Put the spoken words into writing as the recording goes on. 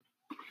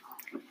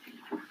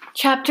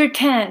Chapter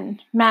 10,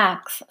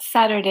 Max,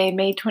 Saturday,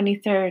 May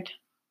 23rd.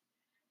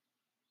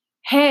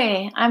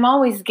 Hey, I'm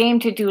always game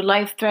to do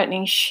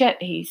life-threatening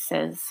shit, he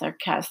says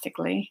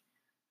sarcastically.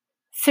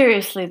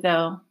 Seriously,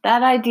 though,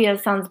 that idea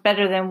sounds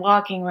better than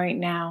walking right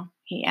now,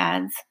 he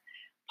adds.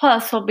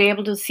 Plus, we'll be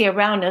able to see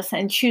around us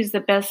and choose the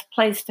best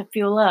place to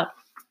fuel up.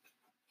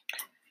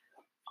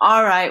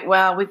 All right,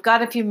 well, we've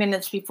got a few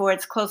minutes before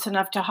it's close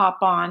enough to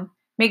hop on.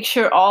 Make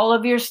sure all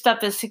of your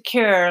stuff is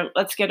secure.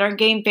 Let's get our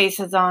game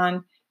faces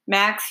on.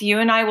 Max, you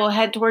and I will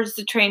head towards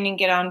the train and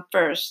get on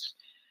first.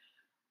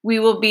 We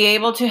will be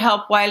able to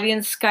help Wiley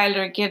and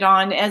Skylar get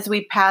on as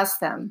we pass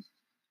them.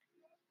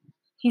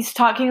 He's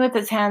talking with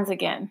his hands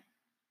again.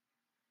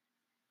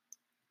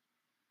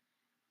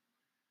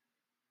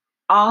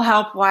 I'll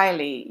help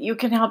Wiley. You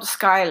can help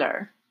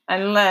Skylar.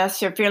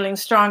 Unless you're feeling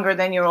stronger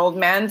than your old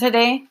man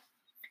today.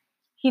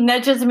 He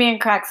nudges me and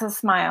cracks a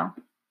smile.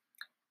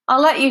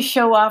 I'll let you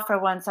show off for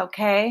once,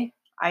 okay?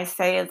 I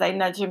say as I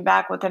nudge him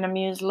back with an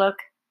amused look.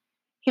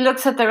 He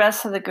looks at the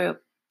rest of the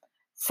group.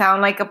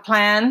 Sound like a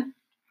plan?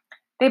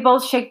 They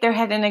both shake their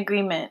head in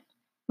agreement.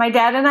 My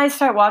dad and I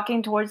start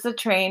walking towards the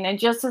train, and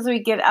just as we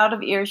get out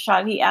of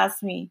earshot, he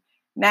asks me,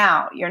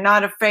 Now, you're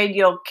not afraid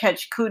you'll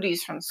catch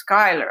cooties from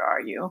Skylar,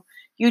 are you?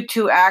 You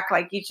two act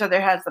like each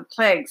other has the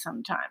plague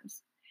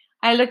sometimes.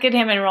 I look at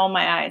him and roll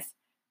my eyes.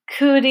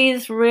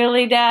 Cooties,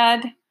 really,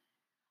 Dad?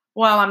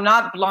 Well, I'm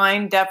not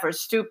blind, deaf, or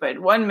stupid.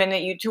 One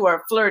minute you two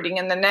are flirting,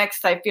 and the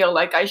next I feel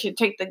like I should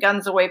take the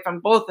guns away from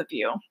both of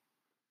you.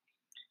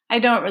 I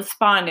don't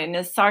respond, and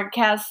his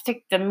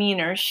sarcastic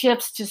demeanor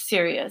shifts to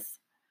serious.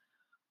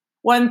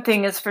 One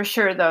thing is for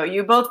sure, though,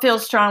 you both feel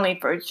strongly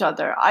for each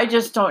other. I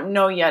just don't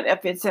know yet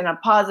if it's in a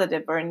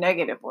positive or a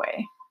negative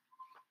way.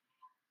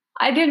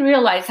 I didn't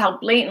realize how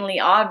blatantly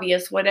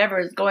obvious whatever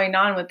is going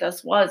on with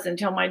us was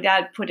until my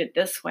dad put it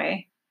this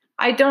way.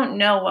 I don't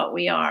know what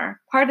we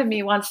are. Part of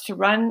me wants to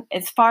run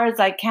as far as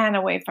I can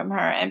away from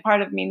her, and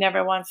part of me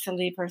never wants to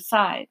leave her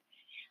side.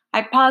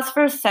 I pause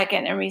for a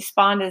second and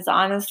respond as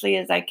honestly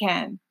as I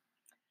can.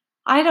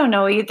 I don't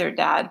know either,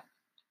 Dad.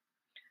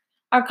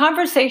 Our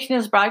conversation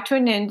is brought to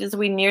an end as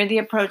we near the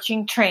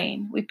approaching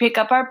train. We pick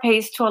up our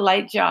pace to a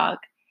light jog.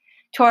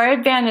 To our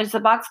advantage, the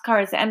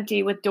boxcar is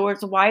empty with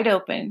doors wide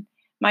open.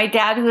 My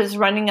dad, who is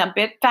running a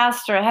bit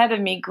faster ahead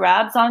of me,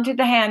 grabs onto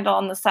the handle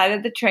on the side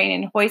of the train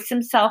and hoists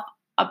himself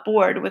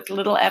aboard with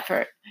little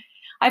effort.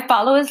 I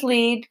follow his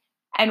lead,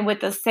 and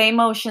with the same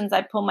motions,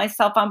 I pull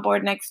myself on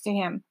board next to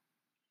him.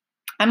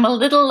 I'm a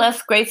little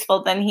less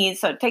graceful than he is,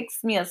 so it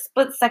takes me a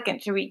split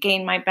second to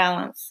regain my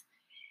balance.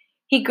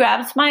 He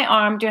grabs my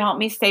arm to help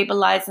me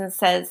stabilize and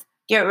says,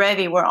 Get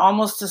ready, we're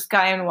almost to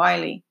Sky and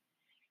Wiley.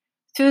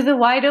 Through the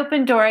wide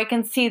open door, I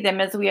can see them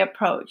as we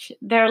approach.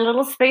 They're a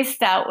little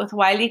spaced out with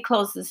Wiley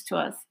closest to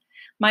us.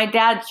 My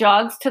dad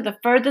jogs to the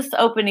furthest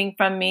opening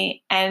from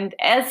me, and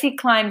as he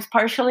climbs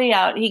partially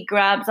out, he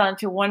grabs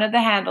onto one of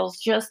the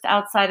handles just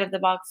outside of the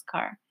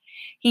boxcar.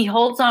 He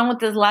holds on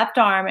with his left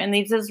arm and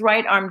leaves his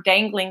right arm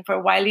dangling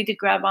for Wiley to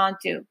grab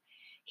onto.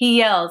 He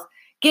yells,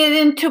 Get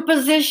into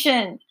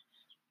position!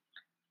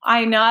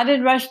 I nod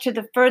and rush to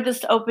the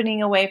furthest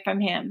opening away from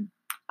him.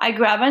 I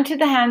grab onto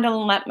the handle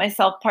and let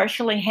myself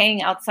partially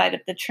hang outside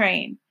of the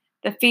train.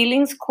 The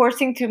feelings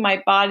coursing through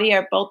my body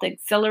are both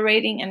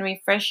exhilarating and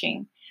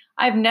refreshing.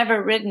 I've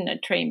never ridden a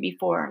train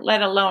before,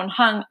 let alone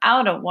hung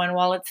out of one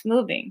while it's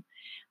moving.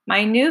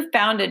 My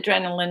newfound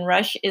adrenaline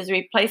rush is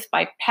replaced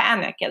by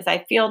panic as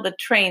I feel the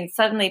train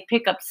suddenly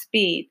pick up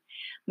speed.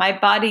 My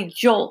body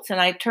jolts and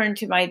I turn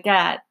to my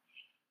dad.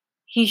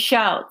 He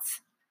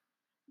shouts,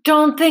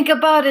 Don't think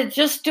about it.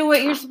 Just do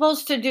what you're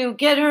supposed to do.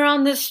 Get her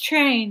on this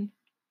train.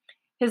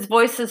 His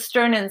voice is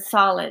stern and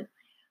solid.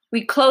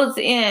 We close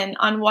in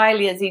on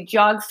Wiley as he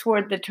jogs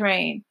toward the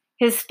train.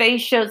 His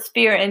face shows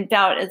fear and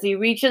doubt as he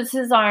reaches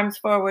his arms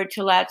forward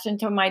to latch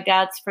into my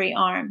dad's free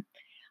arm.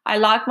 I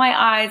lock my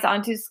eyes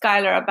onto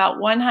Skylar about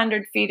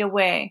 100 feet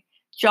away,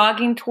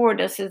 jogging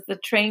toward us as the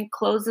train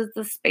closes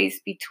the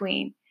space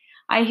between.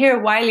 I hear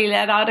Wiley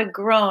let out a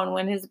groan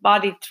when his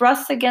body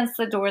thrusts against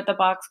the door of the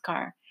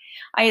boxcar.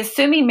 I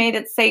assume he made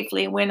it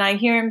safely when I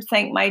hear him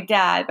thank my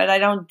dad, but I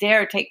don't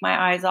dare take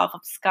my eyes off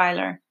of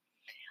Skylar.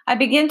 I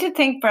begin to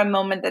think for a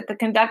moment that the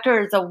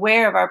conductor is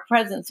aware of our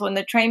presence when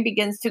the train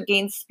begins to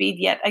gain speed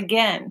yet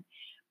again.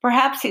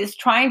 Perhaps he is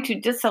trying to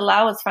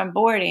disallow us from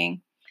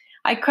boarding.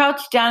 I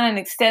crouch down and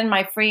extend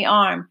my free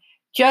arm.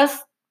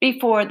 Just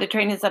before the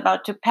train is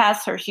about to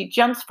pass her, she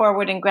jumps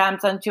forward and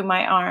grabs onto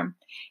my arm.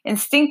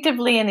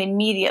 Instinctively and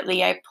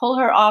immediately, I pull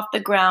her off the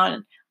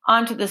ground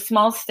onto the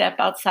small step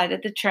outside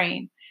of the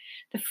train.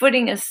 The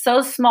footing is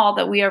so small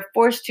that we are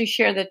forced to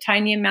share the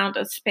tiny amount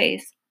of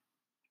space.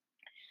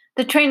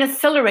 The train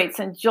accelerates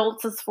and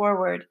jolts us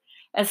forward.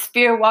 As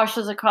fear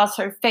washes across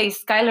her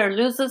face, Skylar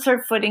loses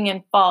her footing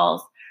and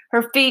falls.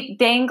 Her feet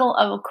dangle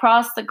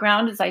across the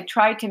ground as I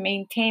try to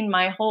maintain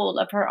my hold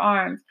of her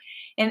arms.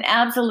 In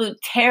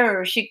absolute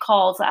terror, she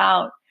calls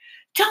out,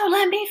 Don't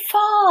let me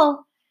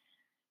fall!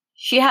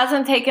 She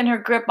hasn't taken her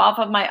grip off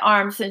of my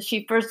arm since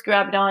she first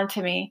grabbed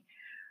onto me.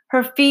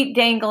 Her feet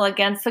dangle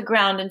against the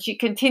ground and she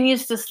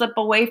continues to slip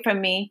away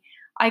from me.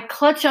 I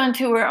clutch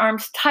onto her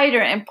arms tighter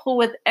and pull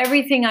with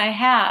everything I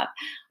have.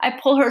 I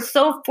pull her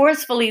so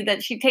forcefully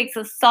that she takes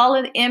a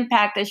solid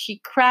impact as she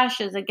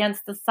crashes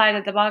against the side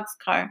of the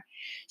boxcar.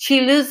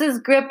 She loses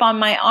grip on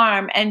my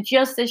arm, and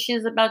just as she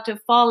is about to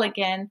fall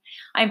again,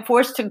 I'm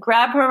forced to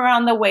grab her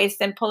around the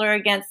waist and pull her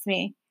against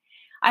me.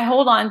 I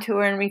hold on to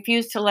her and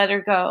refuse to let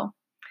her go.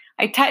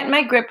 I tighten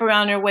my grip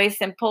around her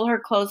waist and pull her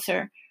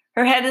closer.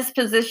 Her head is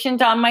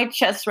positioned on my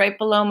chest right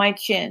below my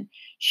chin.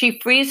 She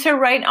frees her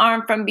right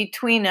arm from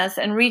between us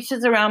and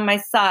reaches around my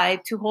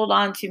side to hold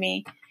on to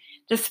me.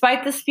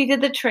 Despite the speed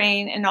of the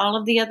train and all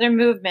of the other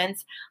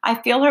movements, I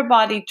feel her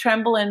body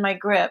tremble in my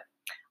grip.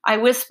 I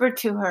whisper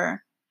to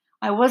her,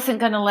 "I wasn't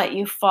going to let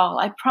you fall,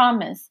 I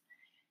promise."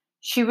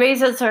 She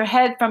raises her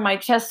head from my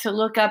chest to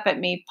look up at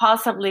me,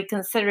 possibly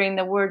considering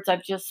the words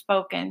I've just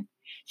spoken.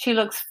 She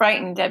looks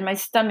frightened, and my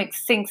stomach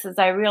sinks as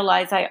I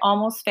realize I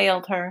almost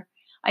failed her.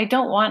 I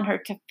don't want her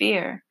to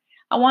fear.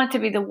 I want to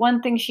be the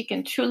one thing she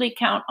can truly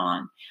count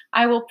on.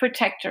 I will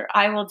protect her.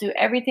 I will do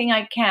everything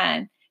I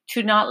can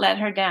to not let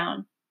her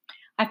down.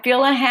 I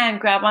feel a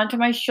hand grab onto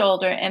my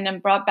shoulder and am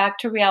brought back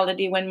to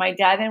reality when my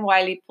dad and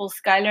Wiley pull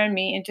Skylar and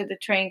me into the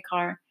train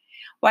car.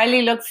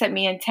 Wiley looks at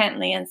me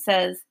intently and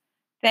says,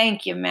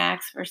 "Thank you,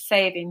 Max, for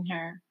saving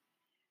her."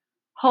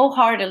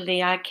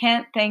 "Wholeheartedly, I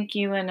can't thank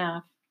you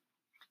enough."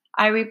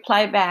 I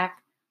reply back,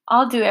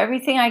 "I'll do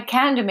everything I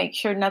can to make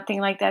sure nothing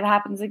like that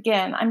happens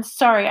again. I'm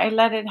sorry I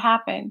let it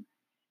happen."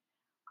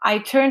 I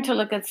turn to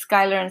look at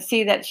Skylar and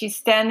see that she's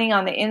standing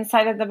on the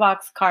inside of the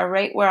boxcar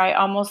right where I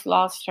almost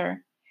lost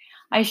her.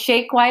 I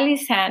shake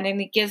Wiley's hand and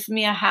he gives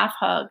me a half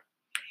hug.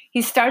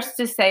 He starts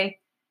to say,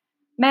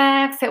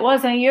 "Max, it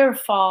wasn't your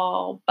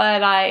fault,"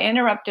 but I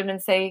interrupt him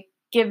and say,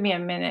 "Give me a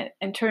minute,"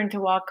 and turn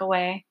to walk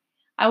away.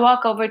 I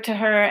walk over to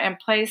her and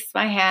place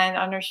my hand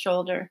on her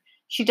shoulder.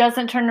 She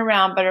doesn't turn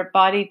around, but her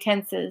body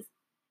tenses.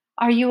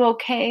 "Are you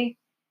okay?"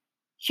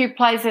 She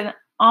replies in an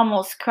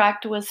almost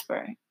cracked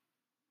whisper,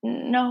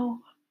 "No."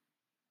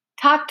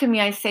 "Talk to me,"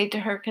 I say to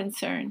her,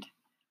 concerned.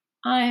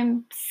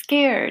 "I'm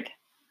scared."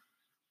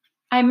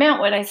 "I meant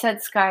what I said,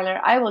 Skylar.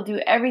 I will do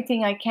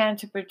everything I can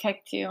to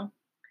protect you."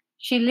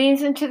 She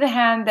leans into the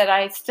hand that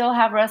I still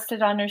have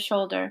rested on her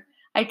shoulder.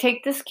 I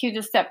take this cue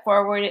to step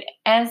forward.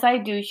 As I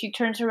do, she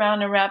turns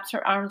around and wraps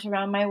her arms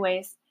around my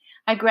waist.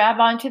 I grab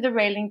onto the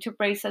railing to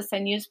brace us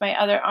and use my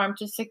other arm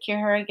to secure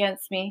her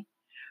against me.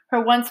 Her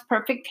once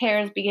perfect hair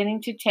is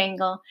beginning to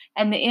tangle,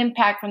 and the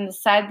impact from the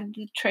side of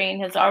the train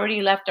has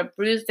already left a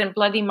bruised and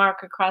bloody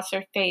mark across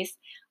her face.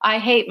 I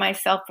hate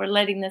myself for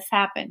letting this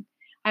happen.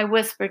 I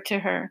whisper to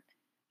her,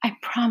 "I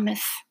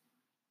promise."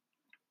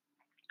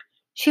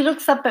 She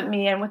looks up at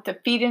me, and with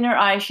defeat in her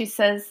eyes, she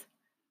says,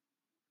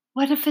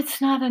 "What if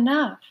it's not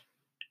enough?"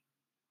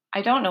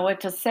 I don't know what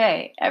to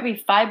say. Every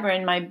fiber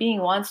in my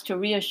being wants to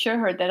reassure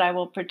her that I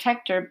will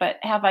protect her, but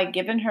have I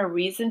given her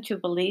reason to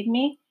believe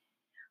me?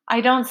 I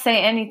don't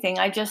say anything.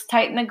 I just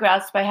tighten the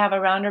grasp I have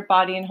around her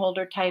body and hold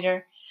her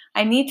tighter.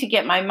 I need to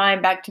get my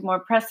mind back to more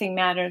pressing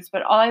matters,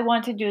 but all I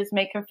want to do is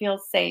make her feel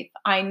safe.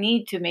 I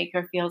need to make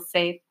her feel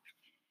safe.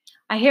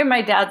 I hear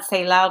my dad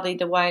say loudly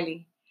to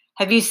Wiley,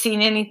 "Have you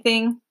seen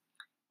anything?"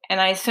 And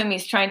I assume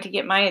he's trying to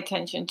get my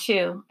attention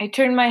too. I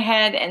turn my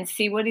head and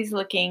see that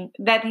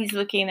he's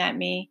looking at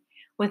me.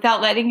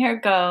 Without letting her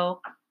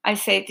go, I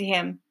say to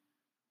him,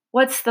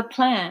 "What's the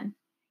plan?"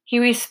 He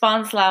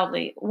responds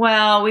loudly,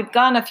 "Well, we've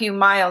gone a few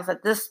miles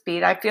at this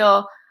speed. I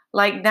feel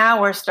like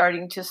now we're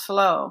starting to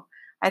slow.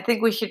 I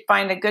think we should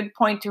find a good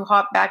point to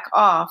hop back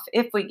off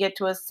if we get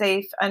to a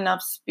safe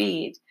enough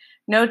speed.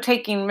 No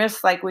taking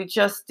risks like we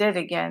just did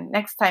again.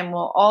 Next time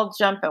we'll all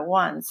jump at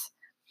once."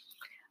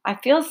 I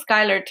feel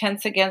Skylar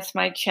tense against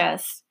my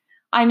chest.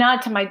 I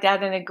nod to my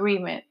dad in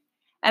agreement,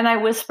 and I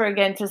whisper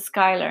again to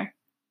Skylar,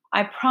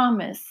 "I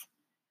promise."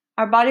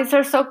 Our bodies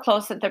are so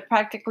close that they're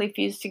practically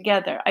fused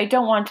together. I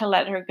don't want to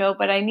let her go,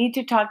 but I need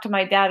to talk to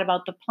my dad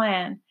about the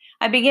plan.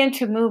 I begin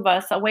to move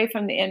us away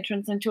from the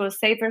entrance into a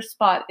safer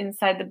spot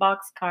inside the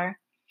boxcar.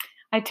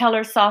 I tell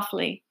her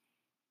softly,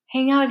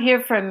 "Hang out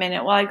here for a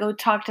minute while I go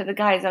talk to the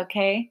guys,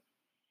 okay?"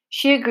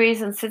 She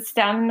agrees and sits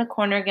down in the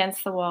corner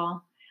against the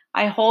wall.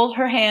 I hold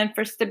her hand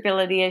for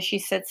stability as she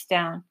sits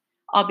down.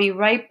 "I'll be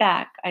right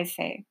back," I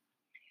say.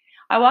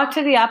 I walk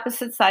to the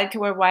opposite side to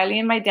where Wiley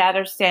and my dad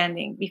are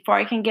standing. Before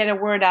I can get a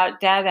word out,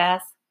 Dad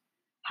asks,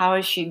 "How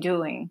is she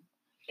doing?"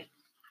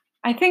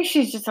 "I think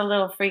she's just a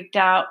little freaked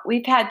out.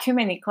 We've had too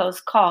many close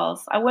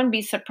calls. I wouldn't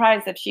be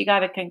surprised if she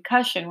got a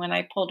concussion when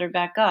I pulled her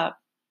back up."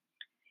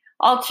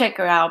 "I'll check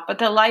her out, but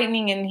the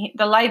lighting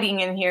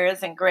in here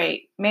isn't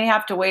great. May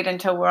have to wait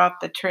until we're off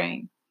the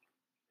train."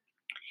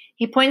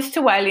 He points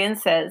to Wiley and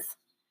says,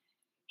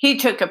 "He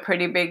took a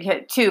pretty big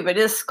hit too, but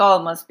his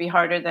skull must be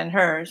harder than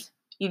hers.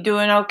 You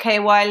doing okay,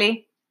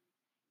 Wiley?"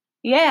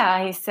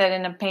 "Yeah," he said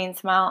in a pained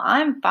smile.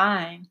 "I'm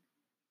fine."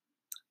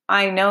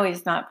 I know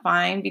he's not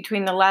fine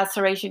between the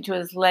laceration to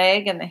his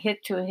leg and the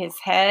hit to his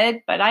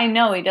head, but I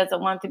know he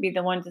doesn't want to be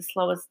the one to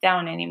slow us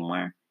down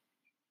anymore.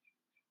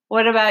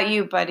 "What about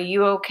you, buddy?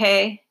 You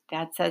okay?"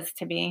 Dad says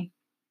to me.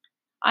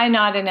 I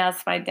nod and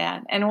ask my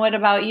dad, "And what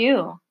about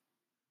you?"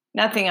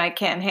 "Nothing I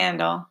can't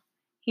handle."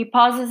 He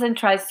pauses and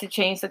tries to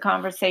change the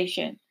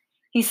conversation.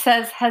 He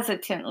says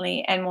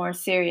hesitantly and more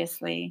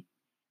seriously,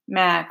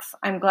 "Max,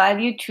 I'm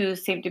glad you two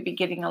seem to be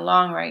getting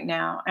along right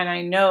now, and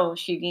I know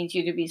she needs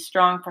you to be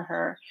strong for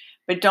her,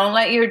 but don't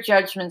let your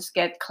judgments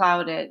get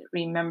clouded.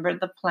 Remember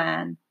the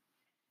plan."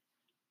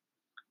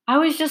 "I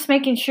was just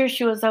making sure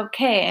she was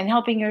okay and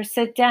helping her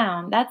sit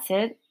down. That's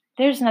it.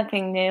 There's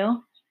nothing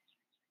new.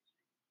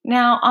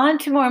 Now, on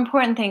to more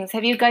important things.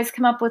 Have you guys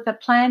come up with a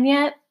plan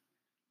yet?"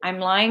 I'm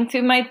lying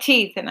through my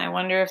teeth and I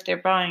wonder if they're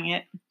buying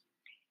it.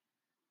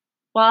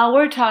 While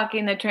we're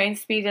talking, the train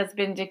speed has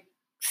been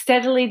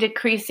steadily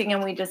decreasing,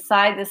 and we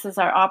decide this is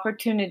our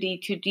opportunity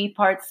to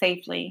depart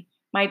safely.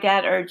 My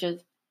dad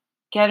urges,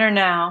 "Get her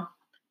now."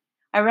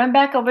 I run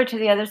back over to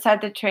the other side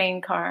of the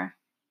train car.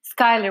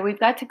 "Skylar, we've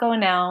got to go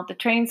now. The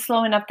train's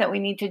slow enough that we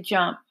need to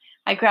jump."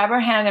 I grab her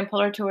hand and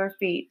pull her to her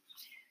feet.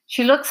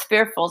 She looks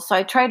fearful, so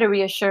I try to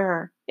reassure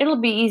her. "It'll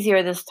be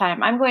easier this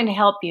time. I'm going to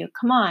help you.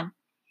 Come on."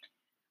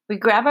 We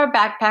grab our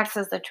backpacks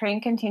as the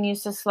train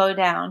continues to slow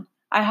down.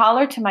 I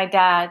holler to my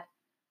dad,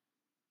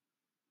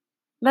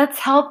 "Let's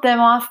help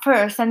them off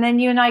first, and then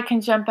you and I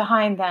can jump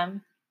behind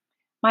them."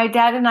 My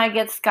dad and I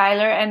get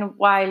Skylar and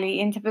Wiley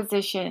into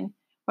position.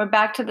 We're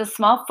back to the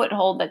small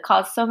foothold that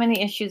caused so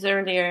many issues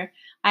earlier.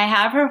 I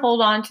have her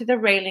hold on to the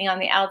railing on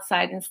the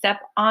outside and step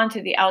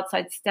onto the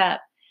outside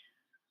step.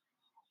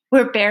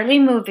 "We're barely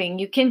moving.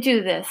 You can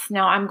do this.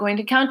 Now I'm going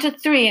to count to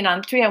 3, and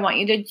on 3 I want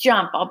you to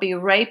jump. I'll be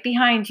right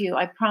behind you,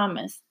 I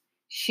promise."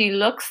 She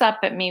looks up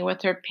at me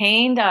with her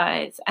pained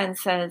eyes and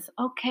says,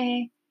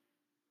 "Okay.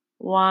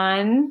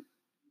 1,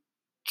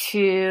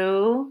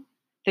 2."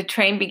 The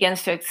train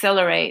begins to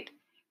accelerate.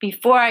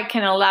 Before I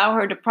can allow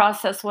her to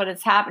process what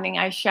is happening,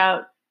 I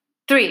shout,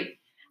 "3."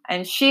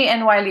 And she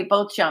and Wiley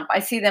both jump. I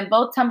see them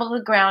both tumble to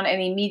the ground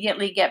and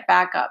immediately get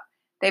back up.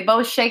 They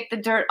both shake the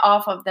dirt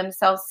off of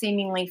themselves,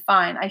 seemingly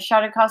fine. I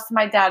shout across to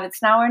my dad,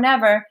 "It's now or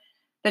never."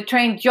 The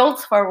train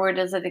jolts forward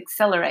as it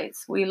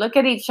accelerates. We look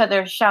at each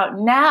other, shout,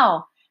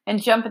 "Now!"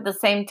 and jump at the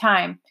same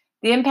time.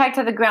 The impact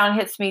of the ground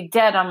hits me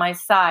dead on my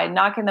side,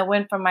 knocking the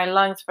wind from my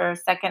lungs for a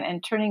second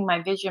and turning my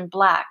vision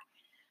black.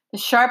 The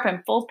sharp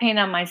and full pain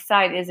on my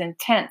side is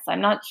intense.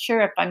 I'm not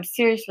sure if I'm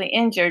seriously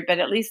injured, but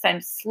at least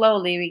I'm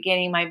slowly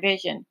regaining my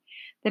vision.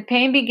 The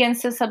pain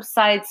begins to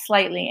subside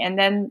slightly and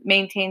then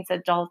maintains a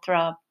dull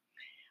throb.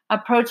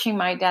 Approaching,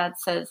 my dad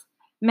says,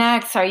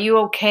 "Max, are you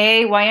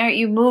okay? Why aren't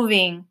you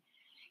moving?"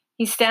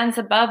 He stands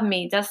above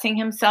me, dusting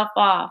himself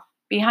off.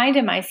 Behind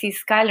him, I see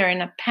Skylar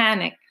in a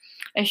panic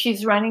as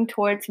she's running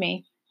towards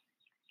me.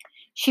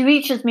 She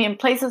reaches me and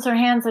places her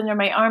hands under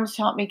my arms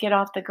to help me get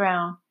off the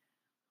ground.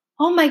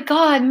 "Oh my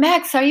God,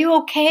 Max, are you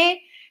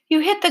okay? You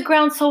hit the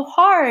ground so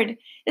hard.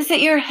 Is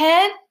it your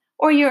head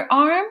or your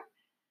arm?"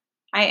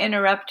 I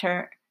interrupt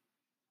her.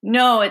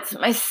 "No, it's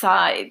my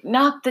side.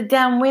 Knocked the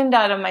damn wind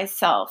out of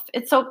myself.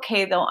 It's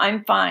okay though.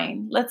 I'm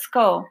fine. Let's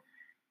go."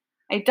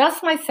 I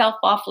dust myself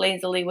off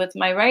lazily with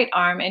my right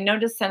arm and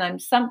notice that I'm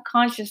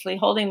subconsciously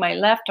holding my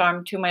left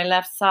arm to my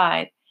left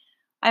side.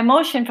 I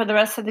motion for the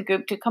rest of the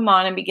group to come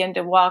on and begin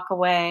to walk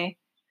away.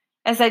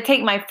 As I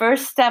take my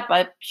first step,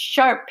 a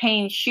sharp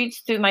pain shoots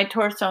through my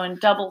torso and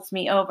doubles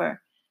me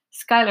over.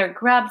 Skylar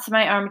grabs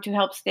my arm to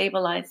help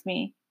stabilize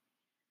me.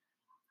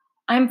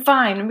 "I'm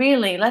fine,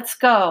 really. Let's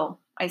go,"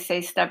 I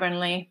say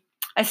stubbornly.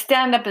 I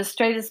stand up as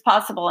straight as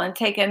possible and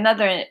take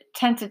another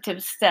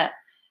tentative step.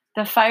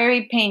 The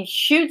fiery pain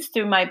shoots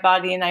through my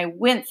body and I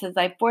wince as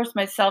I force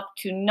myself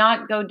to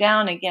not go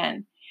down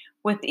again.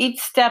 With each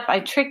step, I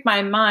trick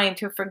my mind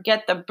to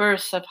forget the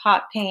bursts of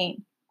hot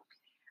pain.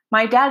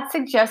 My dad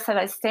suggests that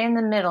I stay in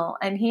the middle,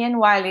 and he and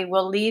Wiley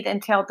will lead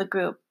and tail the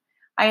group.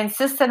 I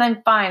insist that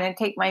I'm fine and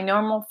take my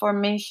normal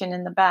formation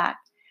in the back.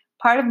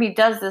 Part of me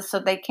does this so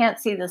they can't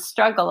see the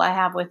struggle I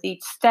have with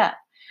each step.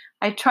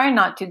 I try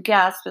not to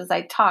gasp as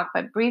I talk,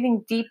 but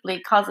breathing deeply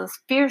causes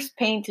fierce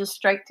pain to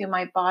strike through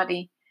my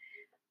body.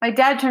 My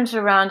dad turns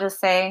around to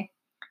say,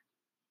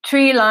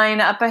 "Tree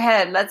line up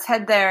ahead. Let's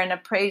head there and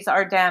appraise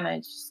our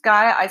damage.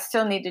 Sky, I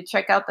still need to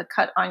check out the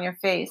cut on your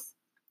face."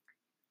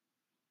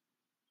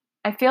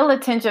 I feel a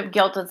tinge of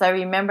guilt as I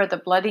remember the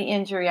bloody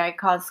injury I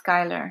caused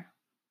Skylar.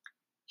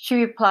 She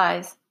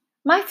replies,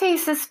 "My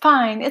face is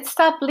fine. It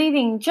stopped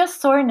bleeding,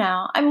 just sore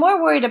now. I'm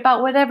more worried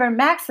about whatever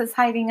Max is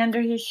hiding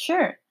under his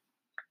shirt."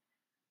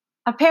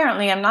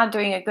 Apparently, I'm not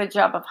doing a good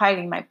job of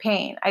hiding my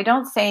pain. I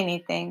don't say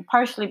anything,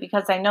 partially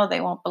because I know they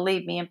won't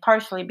believe me, and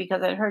partially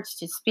because it hurts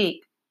to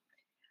speak.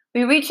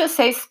 We reach a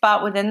safe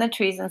spot within the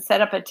trees and set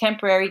up a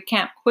temporary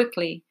camp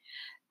quickly.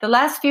 The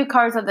last few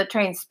cars of the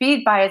train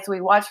speed by as we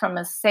watch from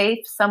a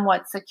safe,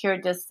 somewhat secure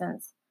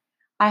distance.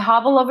 I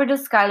hobble over to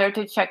Skylar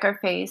to check her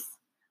face.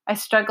 I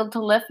struggle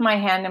to lift my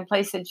hand and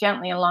place it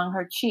gently along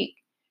her cheek.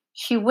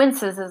 She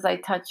winces as I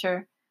touch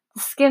her. The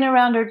skin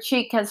around her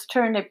cheek has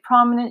turned a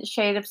prominent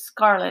shade of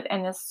scarlet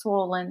and is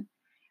swollen.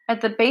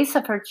 At the base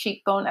of her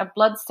cheekbone, a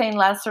blood-stained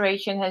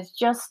laceration has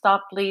just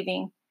stopped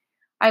bleeding.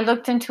 I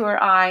looked into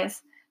her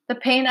eyes. The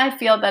pain I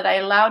feel that I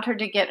allowed her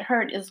to get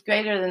hurt is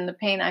greater than the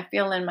pain I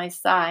feel in my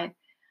side.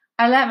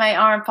 I let my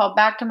arm fall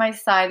back to my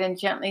side and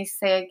gently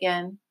say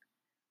again,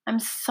 I'm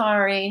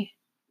sorry.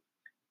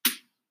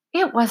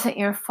 It wasn't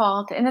your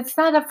fault, and it's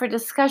not up for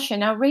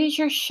discussion. Now raise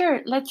your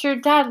shirt. Let your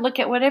dad look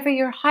at whatever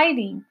you're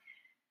hiding.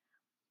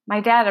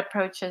 My dad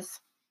approaches.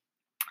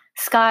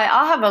 Sky,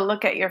 I'll have a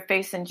look at your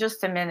face in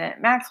just a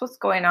minute. Max, what's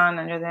going on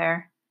under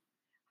there?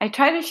 I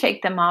try to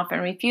shake them off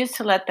and refuse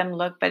to let them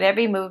look, but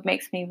every move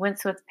makes me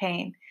wince with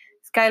pain.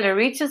 Skylar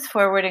reaches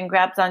forward and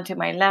grabs onto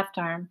my left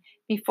arm.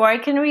 Before I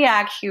can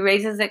react, she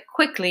raises it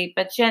quickly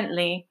but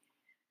gently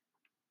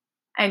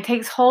and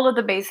takes hold of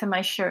the base of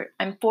my shirt.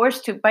 I'm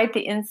forced to bite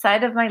the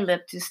inside of my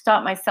lip to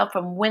stop myself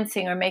from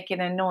wincing or making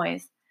a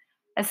noise.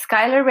 As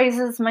Skylar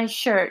raises my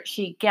shirt,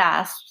 she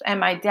gasps, and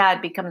my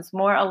dad becomes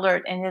more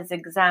alert in his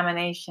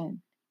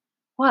examination.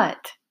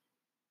 What?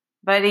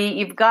 Buddy,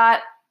 you've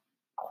got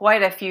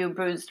quite a few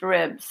bruised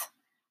ribs.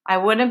 I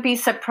wouldn't be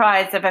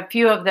surprised if a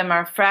few of them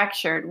are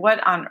fractured.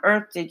 What on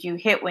earth did you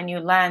hit when you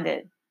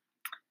landed?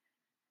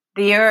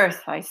 The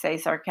earth, I say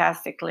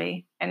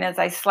sarcastically, and as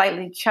I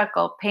slightly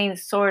chuckle, pain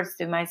soars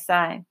through my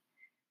side.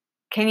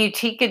 Can you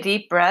take a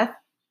deep breath?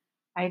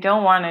 I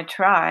don't want to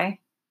try.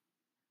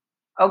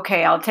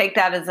 Okay, I'll take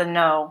that as a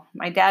no.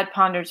 My dad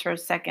ponders for a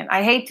second.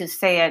 I hate to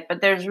say it,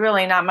 but there's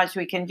really not much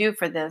we can do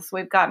for this.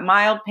 We've got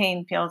mild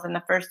pain pills in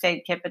the first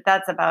aid kit, but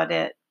that's about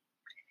it.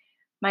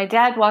 My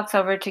dad walks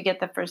over to get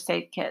the first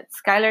aid kit.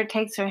 Skylar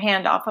takes her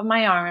hand off of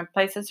my arm and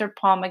places her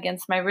palm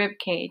against my rib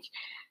cage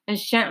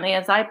as gently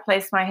as I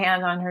place my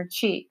hand on her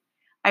cheek.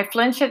 I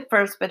flinch at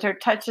first, but her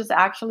touch is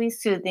actually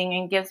soothing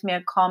and gives me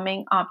a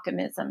calming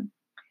optimism.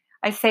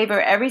 I savor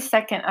every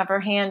second of her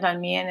hand on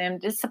me and am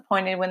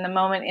disappointed when the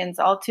moment ends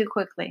all too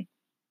quickly.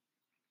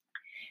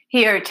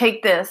 Here,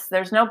 take this.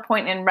 There's no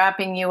point in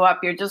wrapping you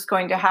up. You're just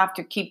going to have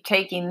to keep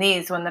taking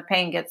these when the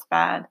pain gets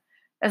bad.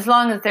 As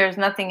long as there's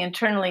nothing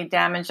internally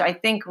damaged, I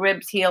think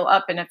ribs heal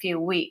up in a few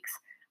weeks.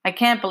 I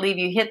can't believe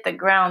you hit the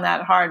ground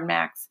that hard,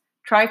 Max.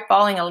 Try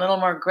falling a little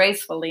more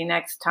gracefully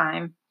next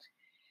time.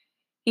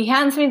 He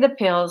hands me the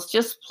pills,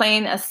 just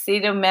plain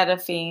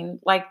acetaminophen,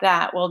 like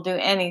that will do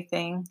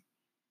anything,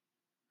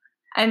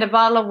 and a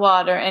bottle of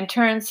water, and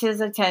turns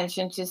his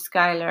attention to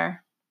Skylar.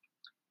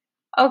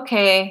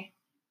 Okay,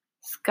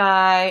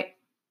 Sky,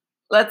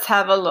 let's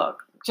have a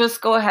look.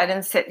 Just go ahead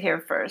and sit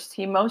here first.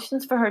 He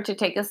motions for her to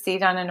take a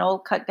seat on an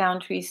old cut-down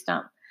tree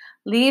stump.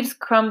 Leaves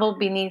crumble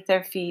beneath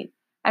their feet.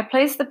 I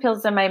place the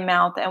pills in my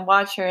mouth and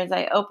watch her as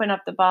I open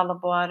up the bottle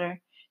of water.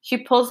 She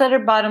pulls at her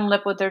bottom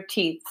lip with her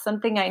teeth,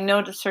 something I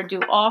notice her do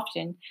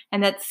often,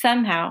 and that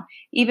somehow,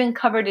 even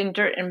covered in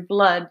dirt and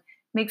blood,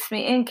 makes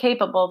me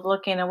incapable of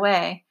looking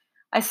away.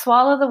 I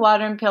swallow the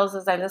water and pills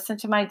as I listen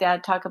to my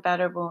dad talk about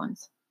her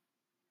wounds.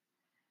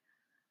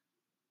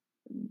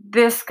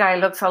 This guy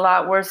looks a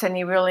lot worse than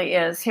he really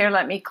is. Here,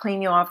 let me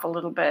clean you off a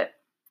little bit.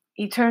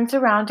 He turns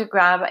around to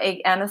grab an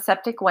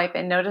antiseptic wipe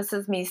and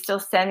notices me still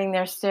standing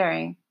there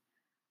staring.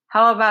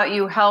 How about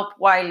you help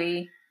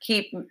Wiley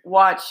keep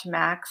watch,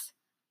 Max?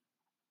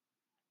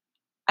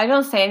 I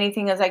don't say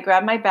anything as I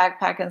grab my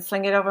backpack and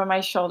sling it over my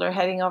shoulder,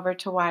 heading over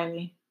to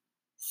Wiley.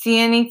 See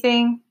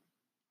anything?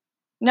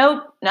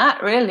 Nope,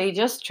 not really,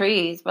 just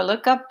trees, but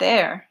look up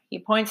there. He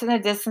points in the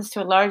distance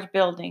to a large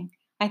building.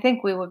 I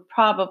think we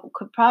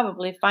could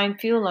probably find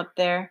fuel up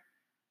there.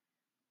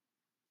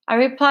 I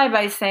reply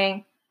by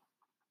saying,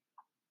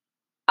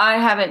 I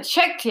haven't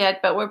checked yet,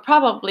 but we're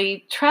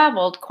probably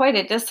traveled quite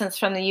a distance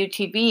from the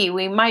UTV.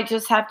 We might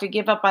just have to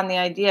give up on the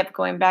idea of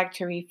going back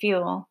to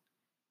refuel.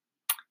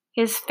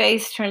 His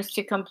face turns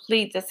to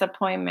complete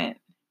disappointment.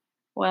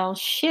 Well,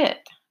 shit.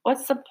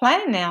 What's the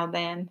plan now,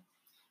 then?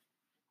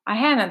 I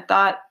hadn't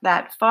thought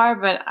that far,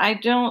 but I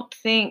don't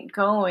think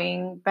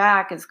going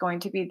back is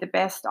going to be the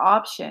best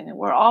option.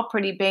 We're all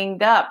pretty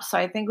banged up, so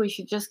I think we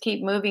should just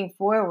keep moving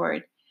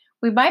forward.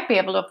 We might be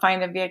able to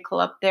find a vehicle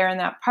up there in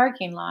that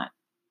parking lot.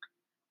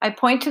 I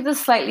point to the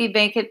slightly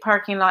vacant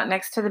parking lot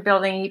next to the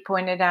building he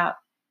pointed out.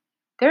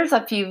 There's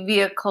a few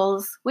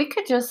vehicles. We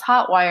could just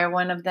hotwire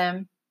one of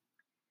them.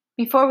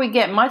 Before we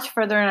get much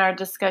further in our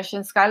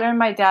discussion, Skylar and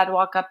my dad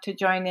walk up to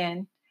join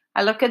in.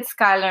 I look at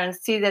Skylar and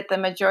see that the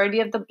majority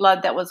of the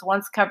blood that was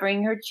once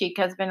covering her cheek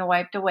has been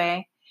wiped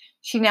away.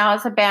 She now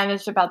has a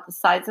bandage about the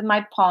size of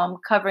my palm,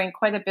 covering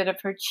quite a bit of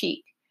her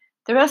cheek.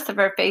 The rest of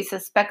her face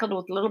is speckled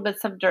with little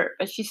bits of dirt,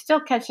 but she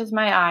still catches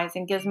my eyes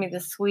and gives me the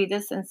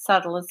sweetest and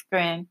subtlest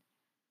grin.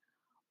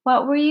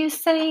 What were you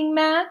saying,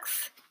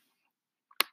 Max?